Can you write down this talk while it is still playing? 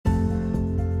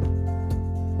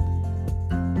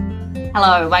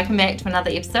Hello, welcome back to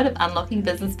another episode of Unlocking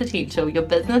Business Potential, your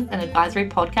business and advisory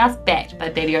podcast backed by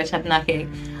BDO Taranaki.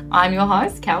 I'm your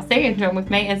host, Kelsey, and joined with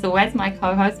me as always my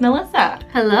co-host, Melissa.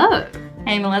 Hello.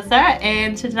 Hey Melissa,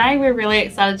 and today we're really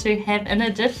excited to have an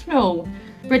additional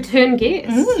return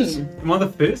guest. Am I the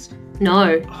first?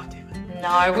 No. Oh, damn it.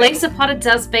 No. Lisa Potter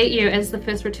does beat you as the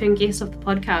first return guest of the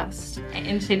podcast.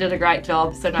 And she did a great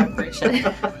job, so no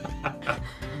pressure.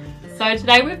 So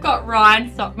today we've got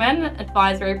Ryan Stockman,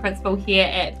 Advisory Principal here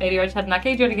at BDO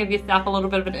Taranaki. Do you want to give yourself a little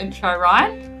bit of an intro,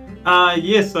 Ryan?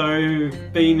 So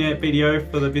been at BDO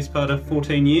for the best part of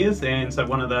 14 years, and so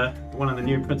one of the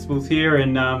new principals here,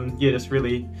 and just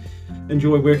really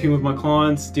enjoy working with my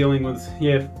clients, dealing with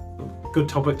good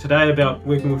topic today about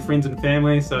working with friends and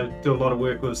family. So do a lot of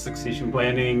work with succession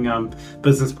planning,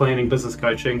 business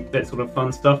coaching, that sort of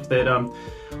fun stuff that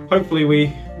hopefully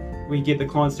we get the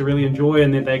clients to really enjoy,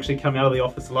 and that they actually come out of the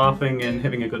office laughing and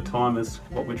having a good time is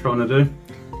what we're trying to do.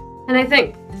 And I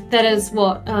think that is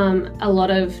what a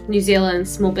lot of New Zealand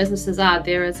small businesses are.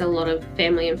 There is a lot of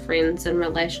family and friends and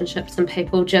relationships and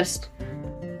people just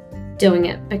doing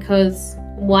it because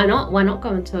why not? Why not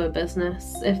go into a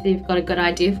business if you've got a good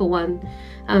idea for one?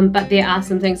 But there are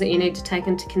some things that you need to take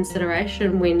into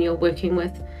consideration when you're working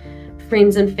with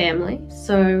friends and family.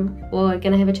 So we're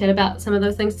going to have a chat about some of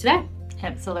those things today.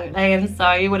 Absolutely, and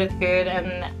so you would have heard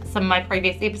in some of my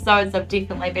previous episodes, I've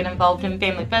definitely been involved in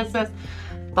family business,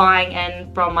 buying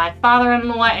in from my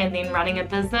father-in-law and then running a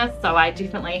business, so I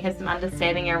definitely have some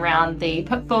understanding around the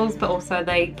pitfalls but also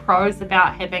the pros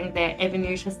about having that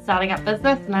avenue to starting up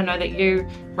business. And I know that you,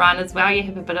 Ryan, as well, you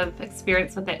have a bit of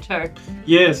experience with that too.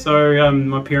 Yeah, so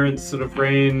my parents sort of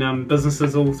ran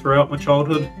businesses all throughout my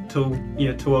childhood till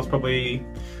I was probably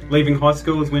leaving high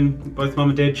school is when both mum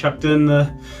and dad chucked in the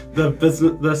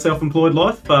self-employed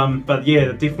life. But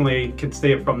yeah, definitely could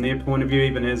see it from their point of view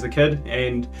even as a kid.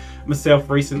 And myself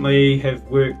recently have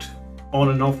worked on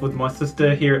and off with my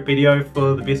sister here at BDO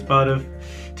for the best part of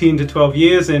 10 to 12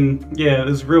 years. And yeah, it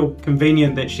was real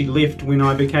convenient that she left when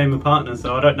I became a partner.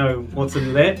 So I don't know what's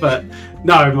in that, but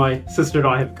no, my sister and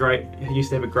I used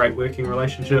to have a great working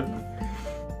relationship.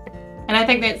 And I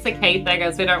think that's the key thing,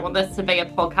 is we don't want this to be a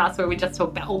podcast where we just talk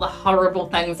about all the horrible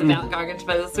things about going into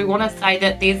business. We want to say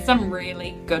that there's some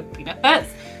really good benefits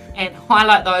and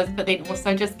highlight those, but then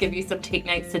also just give you some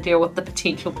techniques to deal with the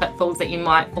potential pitfalls that you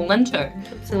might fall into.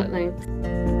 Absolutely.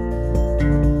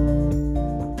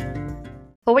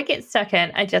 Before we get stuck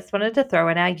in, I just wanted to throw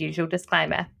in our usual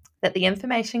disclaimer that the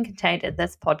information contained in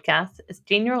this podcast is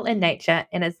general in nature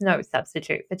and is no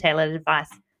substitute for tailored advice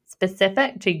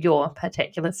specific to your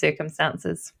particular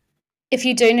circumstances. If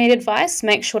you do need advice,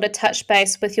 make sure to touch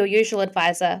base with your usual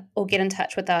advisor or get in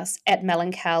touch with us at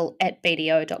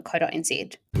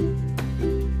melandcal@bdo.co.nz.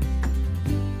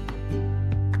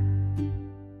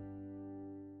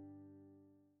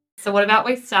 So what about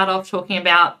we start off talking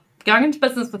about going into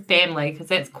business with family, because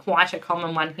that's quite a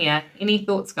common one here. Any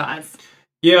thoughts, guys?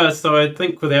 Yeah, so I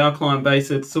think with our client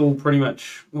base, it's all pretty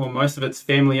much, most of it's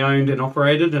family owned and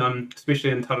operated,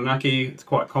 especially in Taranaki. It's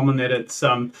quite common that it's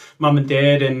mum and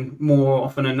dad, and more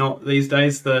often than not these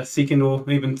days, the second or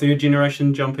even third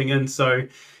generation jumping in. So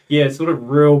yeah, it's sort of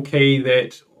real key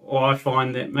that I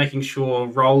find that making sure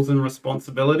roles and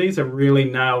responsibilities are really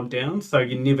nailed down, so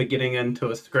you're never getting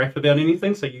into a scrap about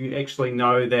anything. So you actually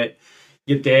know that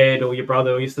your dad or your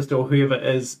brother or your sister or whoever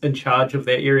is in charge of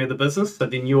that area of the business, so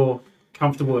then you're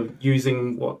comfortable with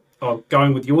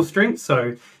going with your strengths.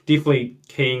 So definitely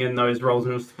keying in those roles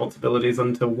and responsibilities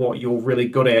into what you're really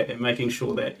good at and making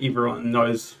sure that everyone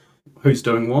knows who's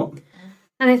doing what.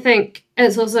 And I think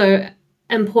it's also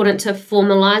important to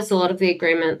formalise a lot of the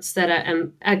agreements that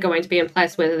are going to be in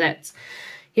place, whether that's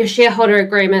your shareholder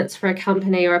agreements for a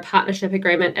company or a partnership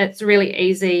agreement. It's really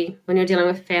easy when you're dealing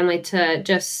with family to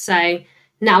just say,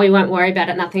 no, we won't worry about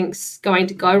it, nothing's going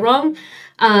to go wrong.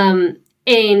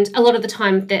 And a lot of the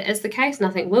time that is the case,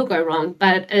 nothing will go wrong,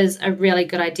 but it is a really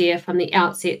good idea from the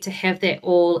outset to have that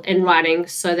all in writing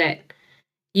so that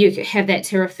you have that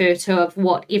to refer to of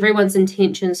what everyone's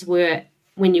intentions were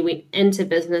when you went into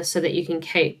business, so that you can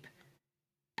keep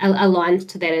aligned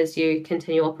to that as you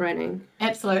continue operating.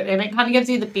 Absolutely, and it kind of gives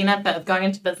you the benefit of going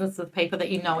into business with people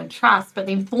that you know and trust, but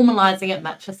then formalising it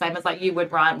much the same as like you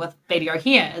would, Ryan, with BDO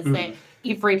here, is that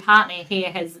every partner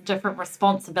here has different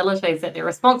responsibilities that they're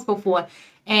responsible for,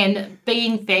 and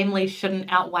being family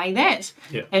shouldn't outweigh that.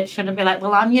 Yeah. It shouldn't be like,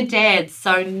 well, I'm your dad,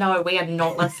 so no, we are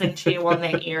not listening to you on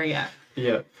that area.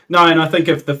 Yeah. No, and I think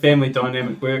if the family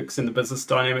dynamic works and the business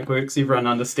dynamic works, everyone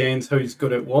understands who's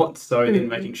good at what, so then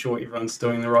making sure everyone's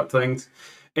doing the right things.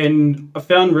 And I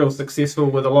found real successful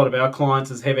with a lot of our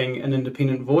clients is having an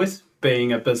independent voice.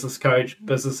 being a business coach,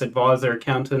 business advisor,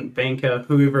 accountant, banker,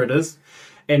 whoever it is,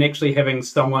 and actually having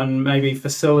someone maybe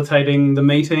facilitating the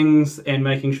meetings and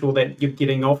making sure that you're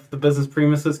getting off the business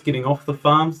premises, getting off the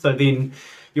farm. So then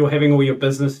you're having all your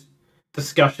business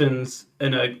discussions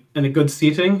in a good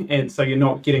setting, and so you're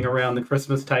not getting around the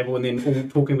Christmas table and then all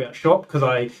talking about shop, because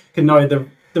I can know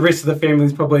the rest of the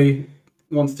families probably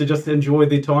wants to just enjoy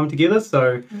their time together.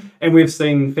 So, and we've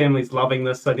seen families loving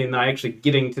this, so then they're actually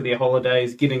getting to their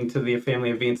holidays, getting to their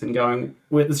family events and going,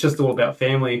 well, it's just all about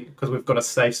family because we've got a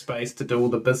safe space to do all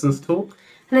the business talk.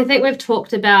 And I think we've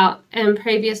talked about in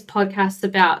previous podcasts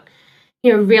about,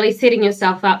 really setting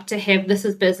yourself up to have, this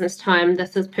is business time,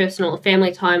 this is personal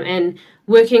family time, and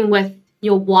working with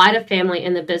your wider family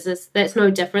in the business. That's no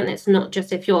different. That's not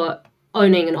just if you're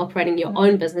owning and operating your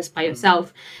own business by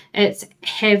yourself. It's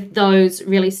have those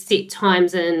really set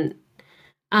times and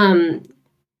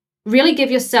really give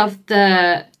yourself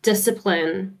the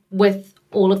discipline with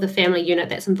all of the family unit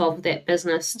that's involved with that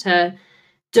business to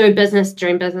do business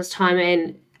during business time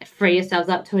and free yourselves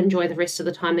up to enjoy the rest of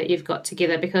the time that you've got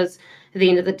together, because at the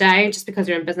end of the day, just because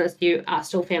you're in business, you are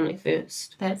still family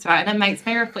first. That's right. And it makes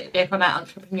me reflect back on our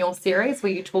entrepreneur series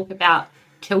where you talk about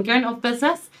children of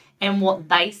business and what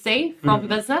they see from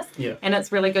business. Yeah. And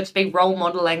it's really good to be role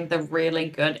modeling the really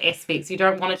good aspects. You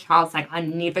don't want a child saying,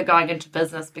 I'm never going into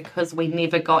business because we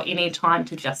never got any time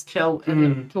to just chill and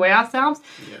enjoy ourselves.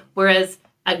 Yeah. Whereas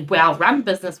a well-run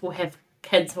business will have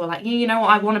kids who are like,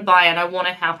 I want to buy and I want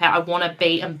to help out. I want to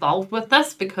be involved with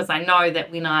this because I know that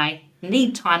when I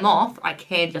need time off, I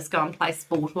can just go and play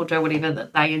sport or do whatever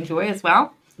that they enjoy as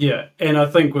well. Yeah, and I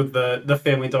think with the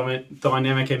family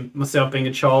dynamic and myself being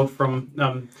a child from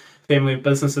family of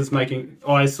businesses,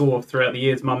 I saw throughout the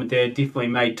years, mum and dad definitely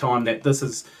made time that this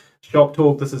is shop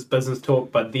talk, this is business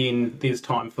talk, but then there's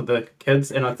time for the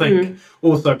kids. And I think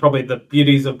also probably the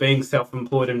beauties of being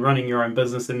self-employed and running your own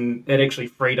business, and it actually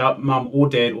freed up mum or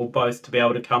dad or both to be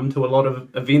able to come to a lot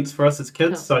of events for us as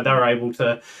kids. So they were able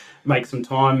to make some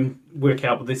time, work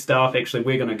out with their staff, actually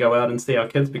we're going to go out and see our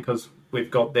kids because we've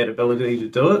got that ability to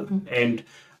do it.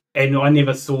 And I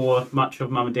never saw much of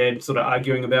mum and dad sort of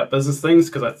arguing about business things,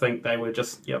 because I think they were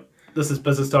just, this is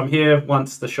business time here.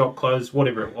 Once the shop closed,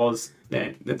 whatever it was,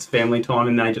 it's family time,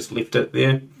 and they just left it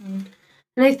there. And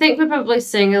I think we're probably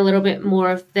seeing a little bit more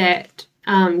of that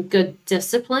good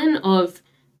discipline of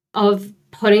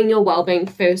putting your well-being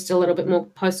first a little bit more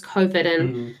post-COVID.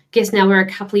 And I guess now we're a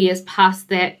couple of years past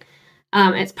that.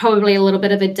 It's probably a little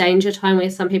bit of a danger time where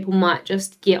some people might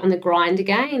just get on the grind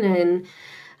again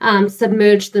and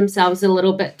submerge themselves a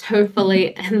little bit too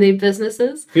fully in their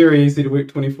businesses. Very easy to work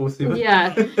 24/7.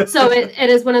 Yeah. So it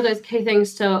is one of those key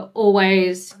things to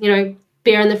always,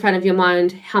 bear in the front of your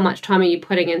mind, how much time are you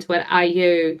putting into it? Are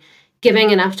you giving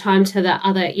enough time to the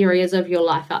other areas of your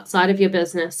life outside of your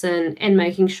business, and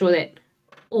making sure that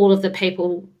all of the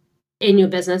people in your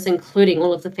business, including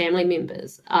all of the family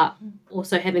members, are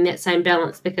also having that same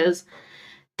balance, because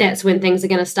that's when things are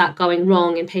going to start going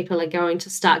wrong and people are going to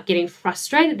start getting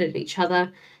frustrated at each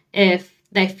other if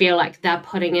they feel like they're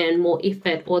putting in more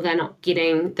effort or they're not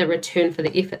getting the return for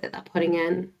the effort that they're putting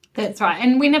in. That's right.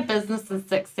 And when a business is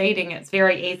succeeding, it's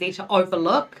very easy to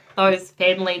overlook those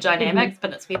family dynamics,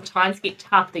 but it's when times get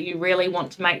tough that you really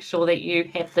want to make sure that you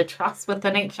have the trust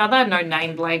within each other. No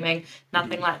name blaming,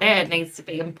 nothing like that. It needs to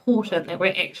be important that we're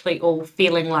actually all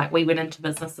feeling like we went into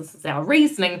business. This is our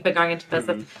reasoning for going into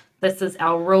business. This is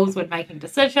our rules when making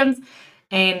decisions.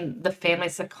 And the family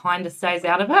so kind of stays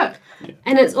out of it. Yeah.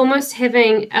 And it's almost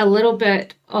having a little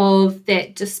bit of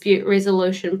that dispute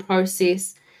resolution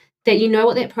process, that you know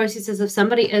what that process is. If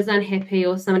somebody is unhappy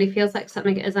or somebody feels like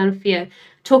something is unfair,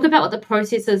 talk about what the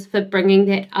process is for bringing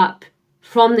that up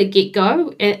from the get-go,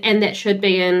 and that should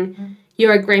be in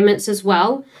your agreements as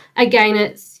well. Again,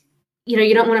 it's,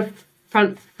 you don't want to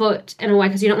front foot in a way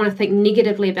because you don't want to think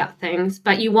negatively about things,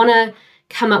 but you want to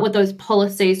come up with those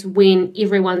policies when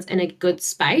everyone's in a good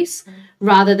space,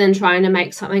 rather than trying to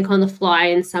make something on the fly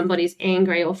and somebody's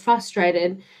angry or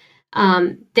frustrated.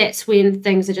 That's when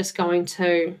things are just going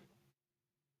to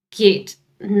get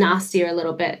nastier a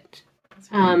little bit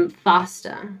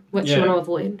faster, which you want to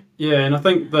avoid. Yeah, and I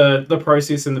think the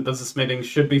process in the business meetings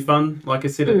should be fun, like I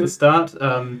said at the start.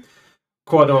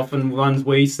 Quite often ones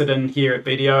we sit in here at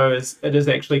BDO, it is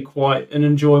actually quite an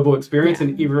enjoyable experience,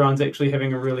 and everyone's actually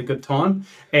having a really good time.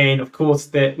 And of course,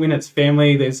 that when it's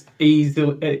family,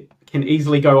 it can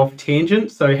easily go off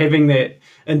tangent. So having that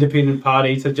independent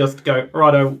party to just go,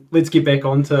 righto, let's get back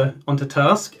onto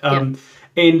task.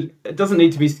 And it doesn't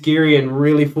need to be scary and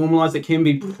really formalised. It can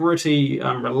be pretty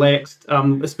relaxed,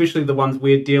 especially the ones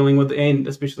we're dealing with, and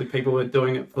especially people who are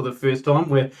doing it for the first time.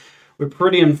 We're we're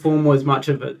pretty informal as much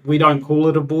of it. We don't call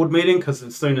it a board meeting because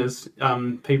as soon as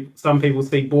some people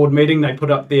see board meeting, they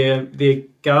put up their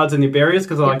guards and their barriers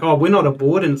because they're like, oh, we're not a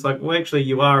board. And it's like, well, actually,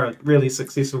 you are a really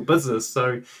successful business.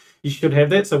 So you should have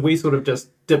that. So we sort of just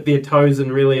dip their toes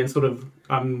in really and sort of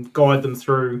guide them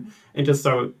through. And just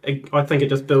so I think it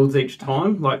just builds each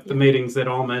time. Like the meetings that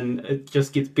I'm in, it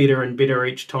just gets better and better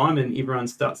each time and everyone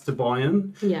starts to buy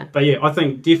in. Yeah. But yeah, I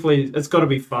think definitely it's got to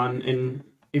be fun and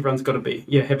everyone's got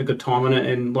to have a good time in it.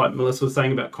 And like Melissa was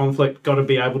saying about conflict, got to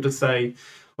be able to say,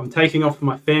 I'm taking off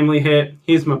my family hat,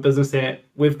 here's my business hat,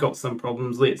 we've got some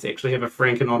problems, let's actually have a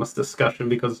frank and honest discussion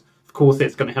because, of course,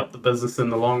 that's going to help the business in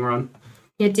the long run.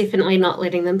 Yeah, definitely not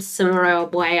letting them simmer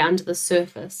away under the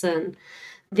surface and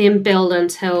then build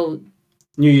until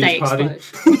New Year's they party.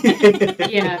 explode.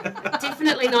 Yeah,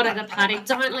 definitely not at a party.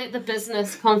 Don't let the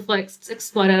business conflicts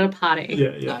explode at a party.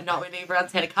 Yeah. No, not when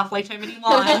everyone's had a couple of too many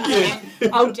wines.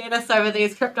 Old Janice over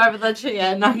there's tripped over the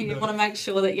chair. No, you want to make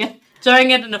sure that you're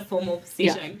doing it in a formal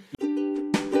setting.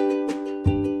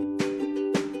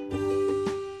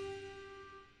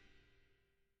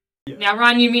 Now,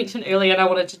 Ryan, you mentioned earlier, and I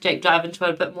wanted to deep dive into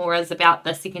it a bit more, is about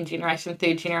the second generation,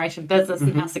 third generation business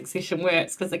and how succession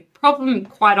works. Because the problem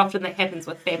quite often that happens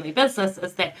with family business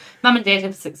is that mum and dad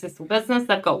have a successful business.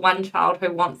 They've got one child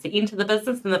who wants to enter the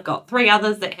business and they've got 3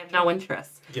 others that have no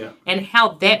interest. Yeah. And how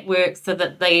that works so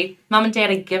that the mum and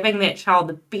dad are giving that child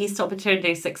the best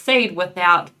opportunity to succeed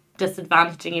without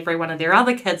disadvantaging every one of their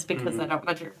other kids because they don't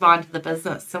want to buy into the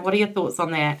business. So what are your thoughts on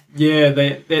that? Yeah,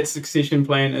 that succession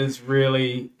plan is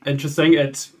really interesting.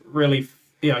 It's really,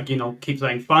 again, I'll keep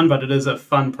saying fun, but it is a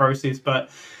fun process, but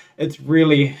it's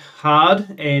really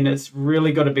hard and it's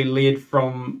really got to be led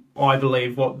from, I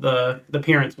believe, what the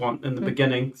parents want in the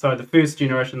beginning. So the first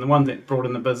generation, the ones that brought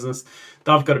in the business,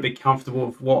 they've got to be comfortable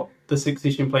with what the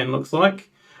succession plan looks like.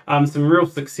 Some real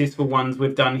successful ones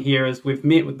we've done here is we've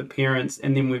met with the parents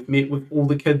and then we've met with all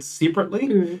the kids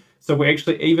separately. So we're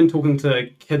actually even talking to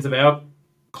kids of our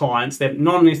clients that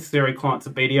not necessarily clients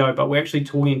of BDO, but we're actually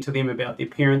talking to them about their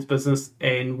parents' business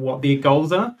and what their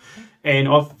goals are. And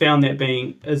I've found that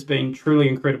has been truly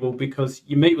incredible because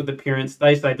you meet with the parents,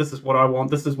 they say, this is what I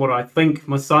want, this is what I think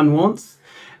my son wants,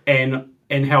 and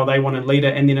how they want to lead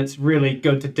it. And then it's really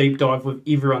good to deep dive with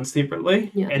everyone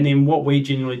separately. Yeah. And then what we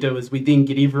generally do is we then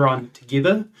get everyone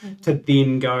together to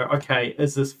then go, okay,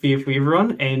 is this fair for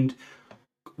everyone? And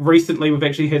recently we've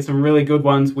actually had some really good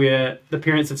ones where the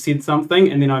parents have said something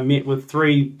and then I met with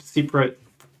 3 separate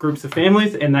groups of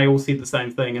families and they all said the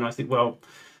same thing. And I said, well,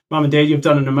 Mum and Dad, you've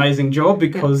done an amazing job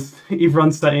because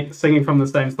everyone's singing from the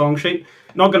same song sheet.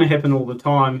 Not going to happen all the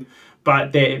time,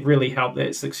 but that really helped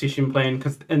that succession plan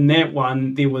because in that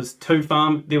one there was 2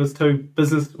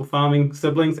 business or farming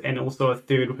siblings and also a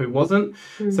third who wasn't.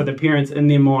 So the parents in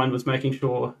their mind was making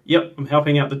sure, yep, I'm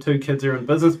helping out the 2 kids who are in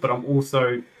business, but I'm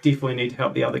also definitely need to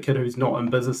help the other kid who's not in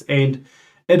business. And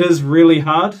it is really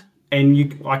hard.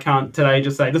 And I can't today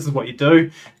just say this is what you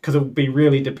do because it will be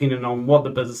really dependent on what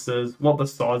the business is, what the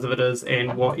size of it is,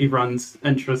 and what everyone's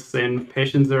interests and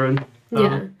passions are in.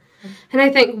 Yeah. And I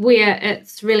think where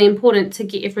it's really important to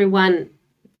get everyone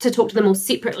to talk to them all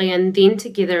separately and then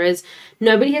together is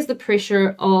nobody has the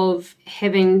pressure of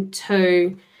having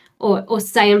to or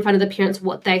say in front of the parents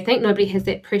what they think. Nobody has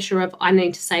that pressure of I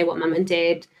need to say what mum and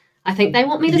dad I think they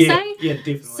want me to say. Yeah,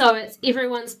 definitely. So it's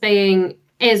everyone's being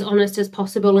as honest as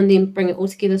possible and then bring it all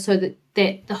together so that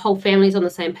the whole family's on the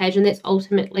same page. And that's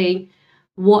ultimately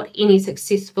what any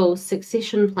successful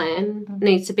succession plan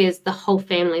needs to be, is the whole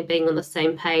family being on the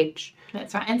same page.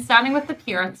 That's right. And starting with the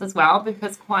parents as well,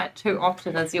 because quite too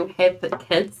often as you'll have the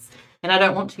kids, and I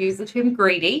don't want to use the term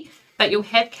greedy, but you'll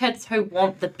have kids who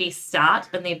want the best start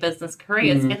in their business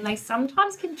careers and they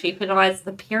sometimes can jeopardise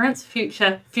the parents'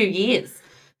 future few years.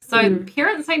 So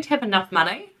parents need to have enough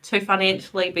money to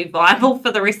financially be viable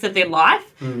for the rest of their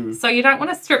life. So you don't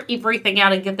want to strip everything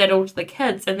out and give that all to the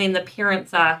kids and then the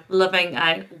parents are living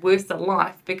a worse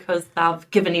life because they've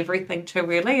given everything too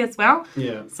early as well.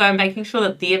 Yeah. So making sure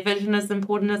that their vision is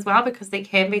important as well, because there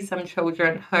can be some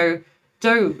children who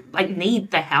do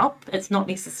need the help. It's not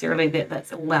necessarily that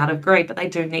that's all out of greed, but they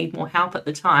do need more help at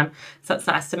the time. So it's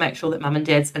nice to make sure that mum and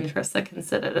dad's interests are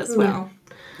considered as well.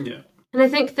 Yeah. And I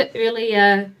think that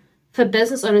earlier, for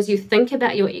business owners, you think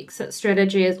about your exit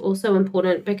strategy is also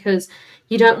important because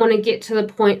you don't want to get to the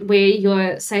point where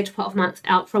you're, say, 12 months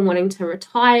out from wanting to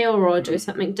retire or do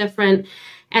something different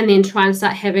and then try and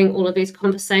start having all of these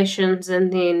conversations.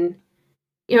 And then,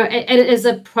 it is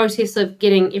a process of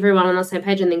getting everyone on the same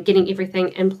page and then getting everything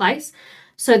in place.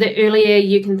 So the earlier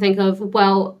you can think of,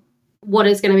 well, what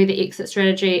is going to be the exit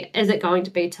strategy? Is it going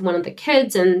to be to one of the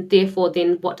kids? And therefore,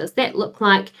 then what does that look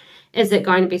like? Is it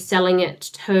going to be selling it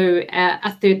to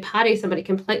a third party, somebody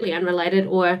completely unrelated,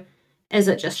 or is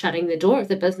it just shutting the door of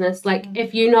the business? Like,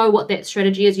 if you know what that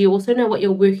strategy is, you also know what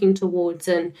you're working towards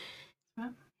and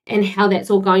how that's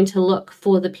all going to look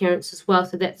for the parents as well.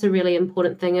 So that's a really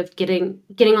important thing of getting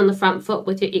on the front foot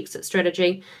with your exit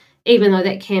strategy, even though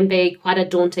that can be quite a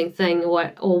daunting thing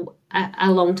or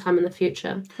a long time in the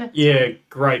future. Yeah,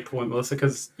 great point, Melissa,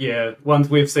 because, ones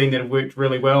we've seen that have worked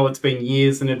really well, it's been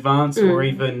years in advance, or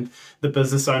even the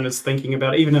business owners thinking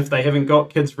about, even if they haven't got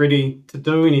kids ready to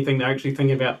do anything, they're actually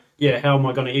thinking about, how am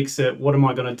I going to exit? What am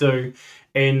I going to do?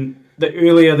 And the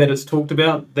earlier that it's talked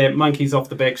about, that monkey's off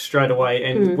the back straight away.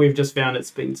 And we've just found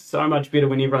it's been so much better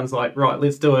when everyone's like, right,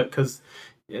 let's do it. Because,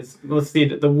 as Melissa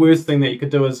said, the worst thing that you could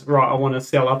do is, right, I want to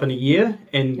sell up in a year.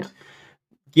 And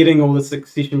getting all the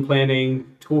succession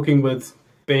planning, talking with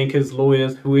bankers,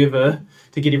 lawyers, whoever,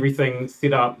 to get everything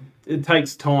set up, it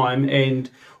takes time. And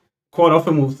quite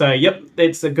often we'll say, yep,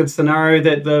 that's a good scenario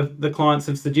that the clients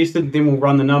have suggested. Then we'll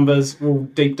run the numbers, we'll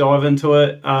deep dive into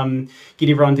it, get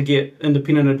everyone to get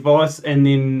independent advice, and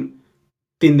then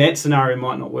that scenario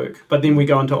might not work. But then we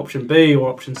go into option B or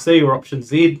option C or option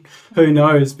Z. Who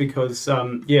knows? Because,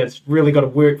 it's really got to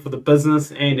work for the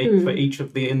business and for each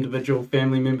of the individual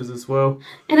family members as well.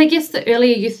 And I guess the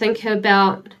earlier you think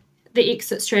about the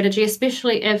exit strategy,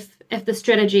 especially if the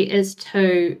strategy is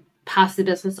to pass the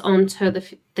business on to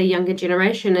the younger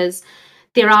generation, is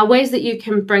there are ways that you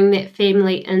can bring that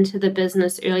family into the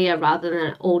business earlier rather than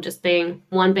it all just being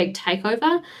one big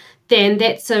takeover. Then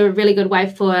that's a really good way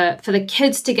for the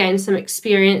kids to gain some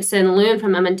experience and learn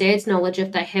from mum and dad's knowledge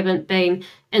if they haven't been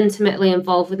intimately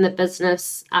involved in the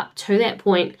business up to that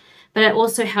point. But it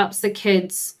also helps the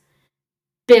kids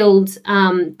build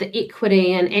the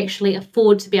equity and actually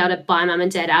afford to be able to buy mum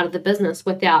and dad out of the business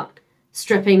without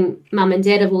stripping mum and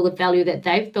dad of all the value that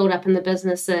they've built up in the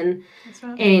business, and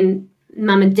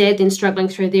mum and dad then struggling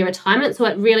through their retirement. So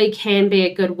it really can be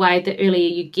a good way, the earlier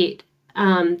you get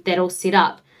that all set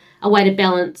up, a way to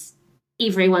balance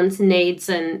everyone's needs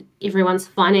and everyone's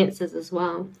finances as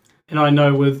well. And I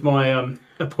know with my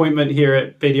appointment here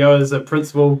at BDO as a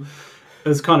principal,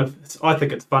 it's I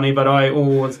think it's funny, but I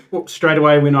always, straight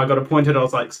away when I got appointed, I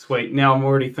was like, sweet, now I'm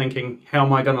already thinking, how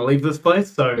am I going to leave this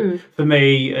place? So for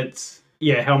me, it's,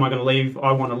 how am I going to leave?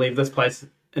 I want to leave this place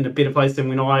in a better place than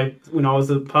when I was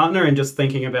a partner, and just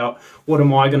thinking about what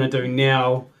am I going to do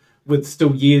now with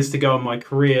still years to go in my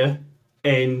career,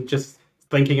 and just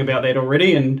thinking about that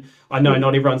already. And I know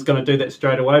not everyone's going to do that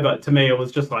straight away, but to me it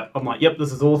was just like, I'm like, yep,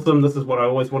 this is awesome, this is what I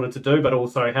always wanted to do, but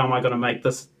also how am I going to make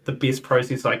this the best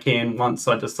process I can once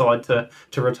I decide to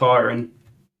retire in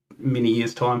many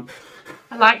years' time.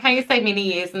 I like how you say many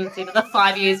years instead of the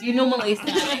 5 years you normally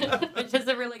say, which is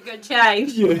a really good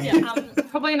change.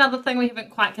 Probably another thing we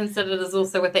haven't quite considered is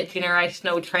also with that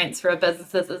generational transfer of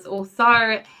businesses is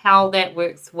also how that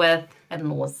works with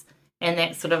in-laws. And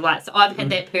that sort of like, so I've had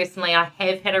that personally. I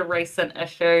have had a recent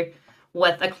issue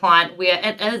with a client where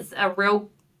it is a real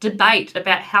debate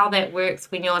about how that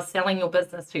works when you're selling your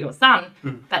business to your son,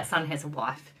 but son has a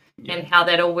wife, and how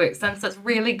that all works. And so it's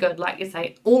really good, like you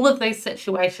say, all of these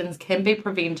situations can be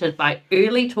prevented by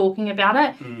early talking about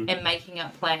it and making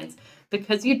up plans,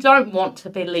 because you don't want to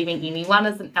be leaving anyone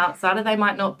as an outsider. They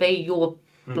might not be your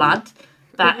blood,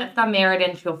 but if they're married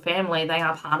into your family, they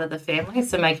are part of the family.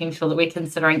 So making sure that we're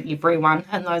considering everyone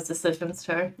in those decisions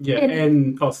too. Yeah,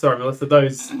 and sorry, Melissa,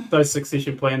 those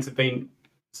succession plans have been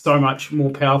so much more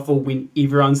powerful when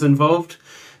everyone's involved.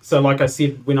 So like I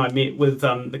said, when I met with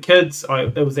the kids,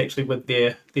 it was actually with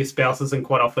their spouses, and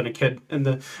quite often a kid in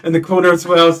the corner as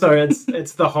well. So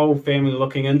it's the whole family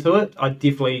looking into it. I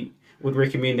definitely would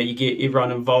recommend that you get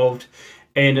everyone involved.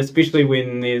 And especially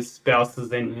when there's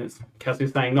spouses, and as Kelsey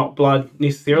was saying, not blood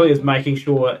necessarily, is making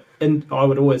sure, I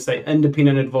would always say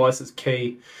independent advice is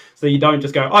key. So you don't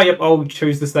just go, oh, yep, I'll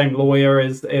choose the same lawyer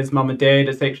as mum and dad.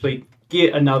 It's actually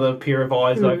get another pair of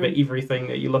eyes over everything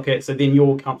that you look at. So then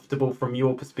you're comfortable from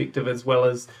your perspective, as well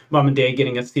as mum and dad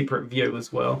getting a separate view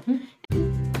as well.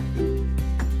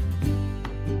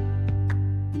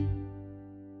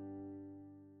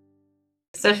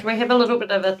 So should we have a little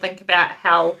bit of a think about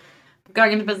how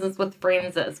going into business with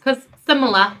friends is? Because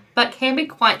similar, but can be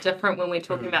quite different when we're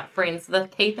talking about friends. The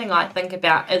key thing I think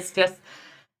about is just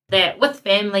that with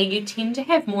family, you tend to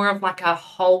have more of like a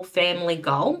whole family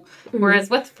goal, whereas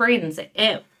with friends,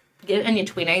 in your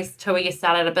 20s to where you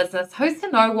start out a business, who's to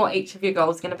know what each of your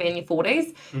goals is going to be in your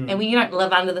 40s? And when you don't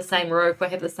live under the same roof or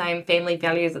have the same family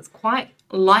values, it's quite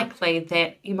likely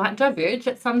that you might diverge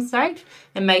at some stage,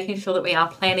 and making sure that we are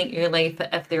planning early for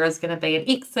if there is going to be an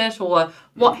exit, or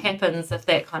what happens if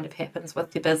that kind of happens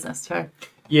with your business too.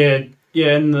 Yeah,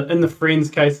 yeah, in the friends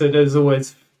case, it is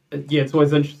always, yeah, it's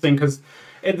always interesting because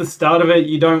at the start of it,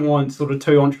 you don't want sort of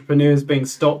two entrepreneurs being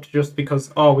stopped just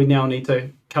because, oh, we now need to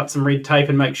cut some red tape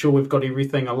and make sure we've got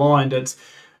everything aligned.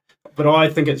 But I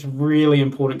think it's really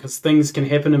important because things can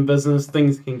happen in business,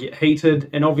 things can get heated,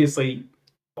 and obviously,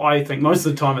 I think most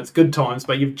of the time it's good times,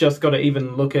 but you've just got to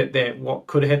even look at that, what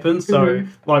could happen. So,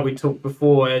 like we talked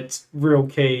before, it's real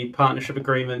key partnership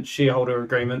agreements, shareholder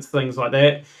agreements, things like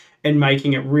that, and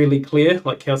making it really clear,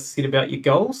 like Kelsey said, about your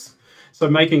goals. So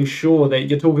making sure that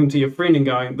you're talking to your friend and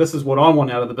going, this is what I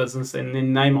want out of the business, and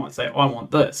then they might say, I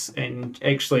want this, and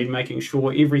actually making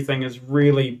sure everything is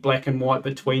really black and white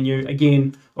between you.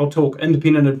 Again, I'll talk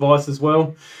independent advice as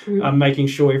well, making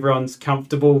sure everyone's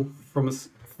comfortable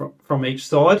from each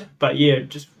side. But yeah,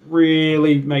 just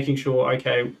really making sure,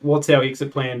 okay, what's our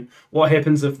exit plan? What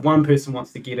happens if one person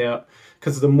wants to get out?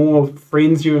 Because the more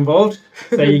friends you involved,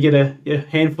 say you get a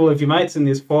handful of your mates and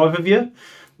there's 5 of you,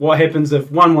 what happens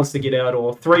if one wants to get out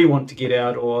or 3 want to get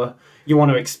out, or you want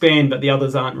to expand but the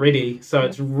others aren't ready? So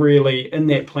it's really in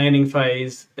that planning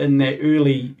phase, in that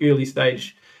early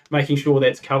stage, making sure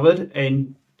that's covered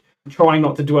and trying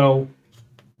not to dwell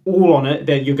all on it,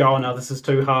 that you go, oh no, this is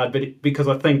too hard. But because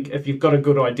I think if you've got a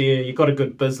good idea, you've got a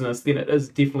good business, then it is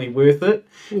definitely worth it,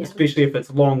 especially if it's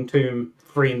long-term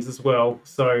friends as well.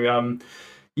 So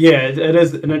yeah, it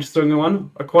is an interesting one.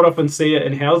 I quite often see it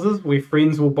in houses where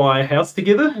friends will buy a house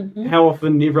together. How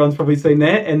often everyone's probably seen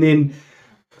that. And then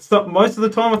most of the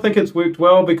time I think it's worked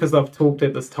well because I've talked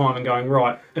at this time and going,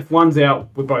 right, if one's out,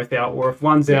 we're both out. Or if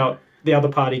one's out, the other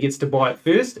party gets to buy it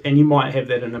first. And you might have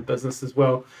that in a business as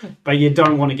well. But you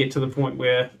don't want to get to the point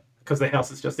where, because the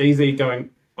house is just easy, going,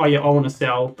 oh yeah, I want to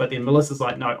sell. But then Melissa's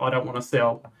like, no, I don't want to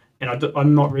sell. And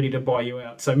I'm not ready to buy you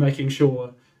out. So making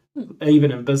sure,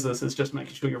 even in business, is just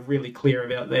making sure you're really clear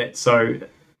about that. So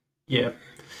yeah,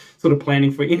 sort of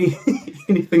planning for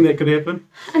anything that could happen.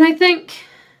 And I think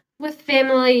with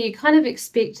family, you kind of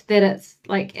expect that it's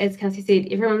like, as Kelsey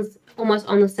said, everyone's almost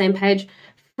on the same page.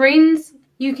 Friends,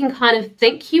 you can kind of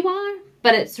think you are,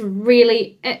 but it's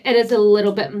really, it is a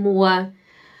little bit more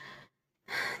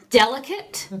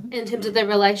delicate in terms of the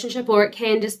relationship, or it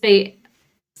can just be,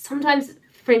 sometimes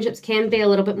friendships can be a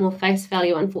little bit more face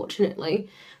value, unfortunately,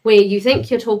 where you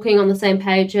think you're talking on the same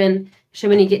page, and actually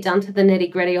when you get down to the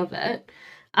nitty-gritty of it,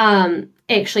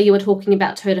 actually you were talking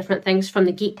about 2 different things from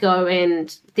the get-go,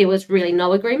 and there was really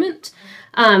no agreement.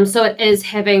 So it is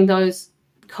having those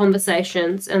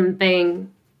conversations and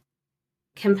being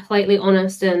completely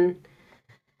honest, and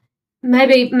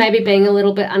maybe being a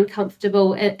little bit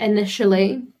uncomfortable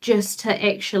initially, just to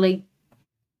actually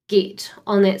get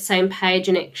on that same page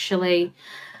and actually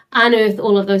unearth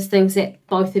all of those things that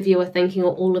both of you are thinking,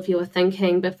 or all of you are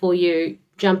thinking, before you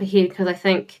jump ahead. Because I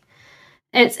think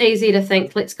it's easy to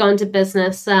think, let's go into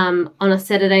business on a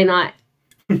Saturday night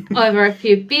over a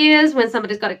few beers when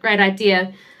somebody's got a great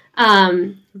idea.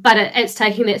 But it's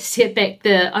taking that step back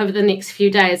over the next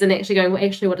few days and actually going, well,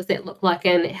 actually, what does that look like,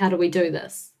 and how do we do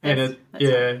this? And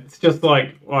it's just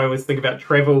like I always think about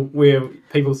travel, where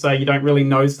people say you don't really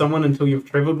know someone until you've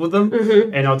travelled with them.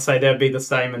 And I'd say that'd be the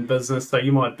same in business. So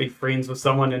you might be friends with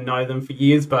someone and know them for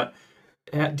years, but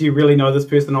do you really know this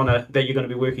person that you're going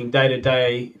to be working day to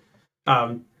day,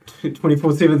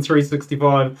 24/7,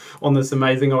 365 on this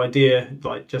amazing idea,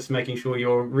 like just making sure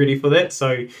you're ready for that.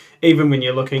 So even when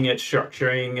you're looking at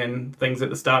structuring and things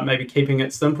at the start, maybe keeping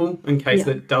it simple in case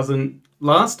it doesn't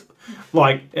last.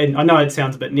 Like, and I know it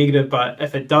sounds a bit negative, but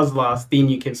if it does last, then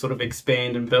you can sort of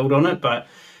expand and build on it. But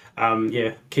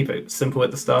keep it simple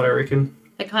at the start, I reckon.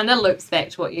 It kind of loops back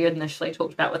to what you initially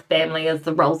talked about with family, is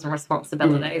the roles and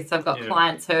responsibilities. So I've got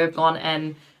clients who have gone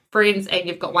in friends, and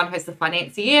you've got one who's the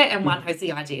financier and one who's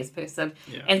the ideas person.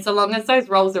 And so long as those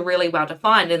roles are really well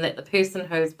defined, and that the person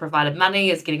who's provided money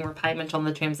is getting repayment on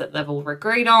the terms that they've all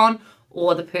agreed on,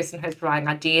 or the person who's providing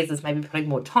ideas is maybe putting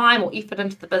more time or effort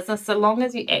into the business, so long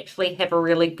as you actually have a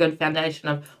really good foundation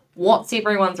of what's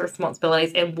everyone's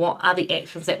responsibilities and what are the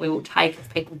actions that we will take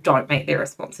if people don't meet their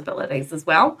responsibilities as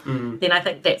well, then I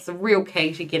think that's the real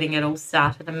key to getting it all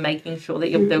started and making sure that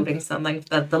you're building something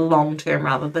for the long term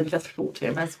rather than just short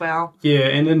term as well. Yeah,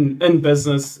 and in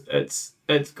business,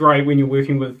 it's great when you're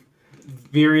working with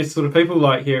various sort of people.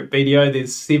 Like here at BDO,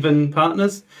 there's 7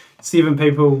 partners, 7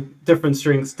 people, different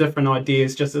strengths, different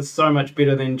ideas. Just it's so much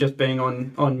better than just being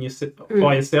on your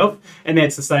by yourself. And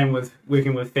that's the same with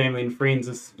working with family and friends.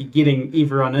 Is you're getting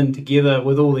everyone in together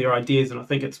with all their ideas, and I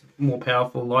think it's more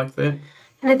powerful like that.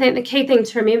 And I think the key thing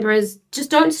to remember is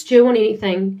just don't stew on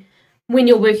anything when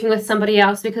you're working with somebody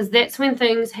else, because that's when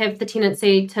things have the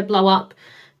tendency to blow up,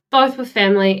 both with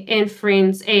family and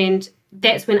friends, and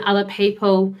that's when other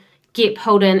people get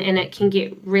pulled in and it can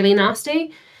get really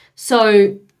nasty.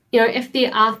 So, if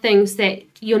there are things that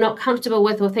you're not comfortable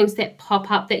with or things that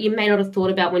pop up that you may not have thought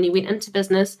about when you went into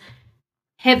business,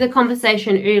 have the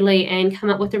conversation early and come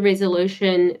up with a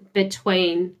resolution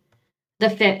between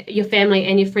your family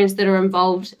and your friends that are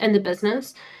involved in the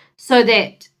business, so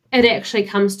that it actually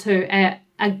comes to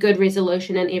a good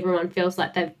resolution and everyone feels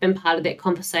like they've been part of that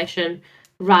conversation,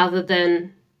 rather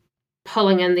than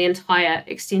pulling in the entire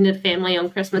extended family on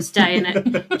Christmas Day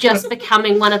and it just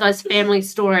becoming one of those family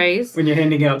stories. When you're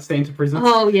handing out Santa presents.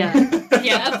 Oh, yeah.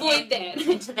 Yeah, avoid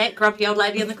that. To that grumpy old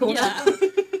lady in the corner. Yeah.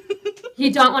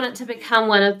 You don't want it to become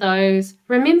one of those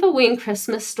remember when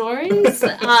Christmas stories.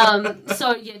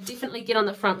 So yeah, definitely get on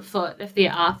the front foot if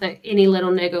there are any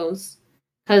little niggles,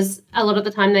 because a lot of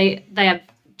the time they are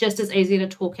just as easy to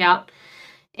talk out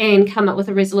and come up with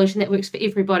a resolution that works for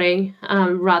everybody,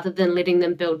 rather than letting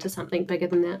them build to something bigger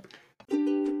than that.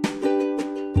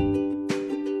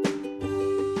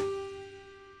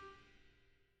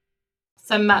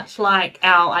 So much like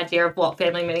our idea of what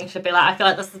family meetings should be like, I feel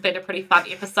like this has been a pretty fun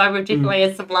episode. We've definitely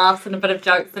had some laughs and a bit of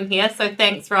jokes in here. So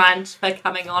thanks, Ryan, for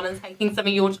coming on and taking some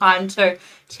of your time to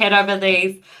chat over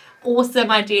these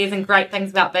awesome ideas and great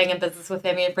things about being in business with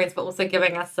family and friends, but also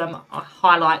giving us some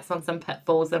highlights on some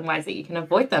pitfalls and ways that you can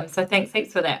avoid them. So thanks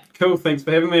heaps for that. Cool, thanks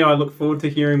for having me. I look forward to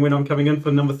hearing when I'm coming in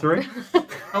for number 3.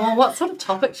 Oh, what sort of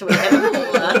topic should we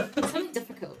have? Something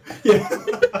difficult. Yeah.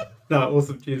 No,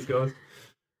 awesome. Cheers, guys.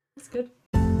 That's good.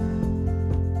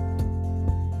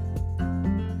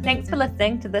 Thanks for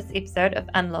listening to this episode of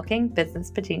Unlocking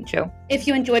Business Potential. If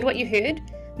you enjoyed what you heard,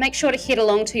 make sure to head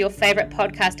along to your favourite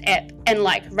podcast app and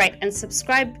rate and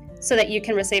subscribe so that you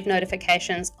can receive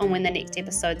notifications on when the next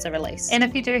episodes are released. And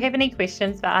if you do have any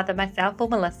questions for either myself or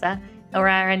Melissa, or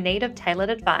are in need of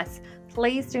tailored advice,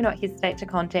 please do not hesitate to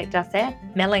contact us at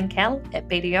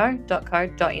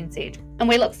mellandcal@bdo.co.nz. And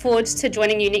we look forward to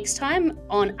joining you next time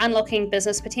on Unlocking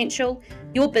Business Potential,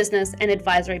 your business and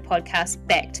advisory podcast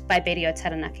backed by BDO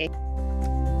Taranaki.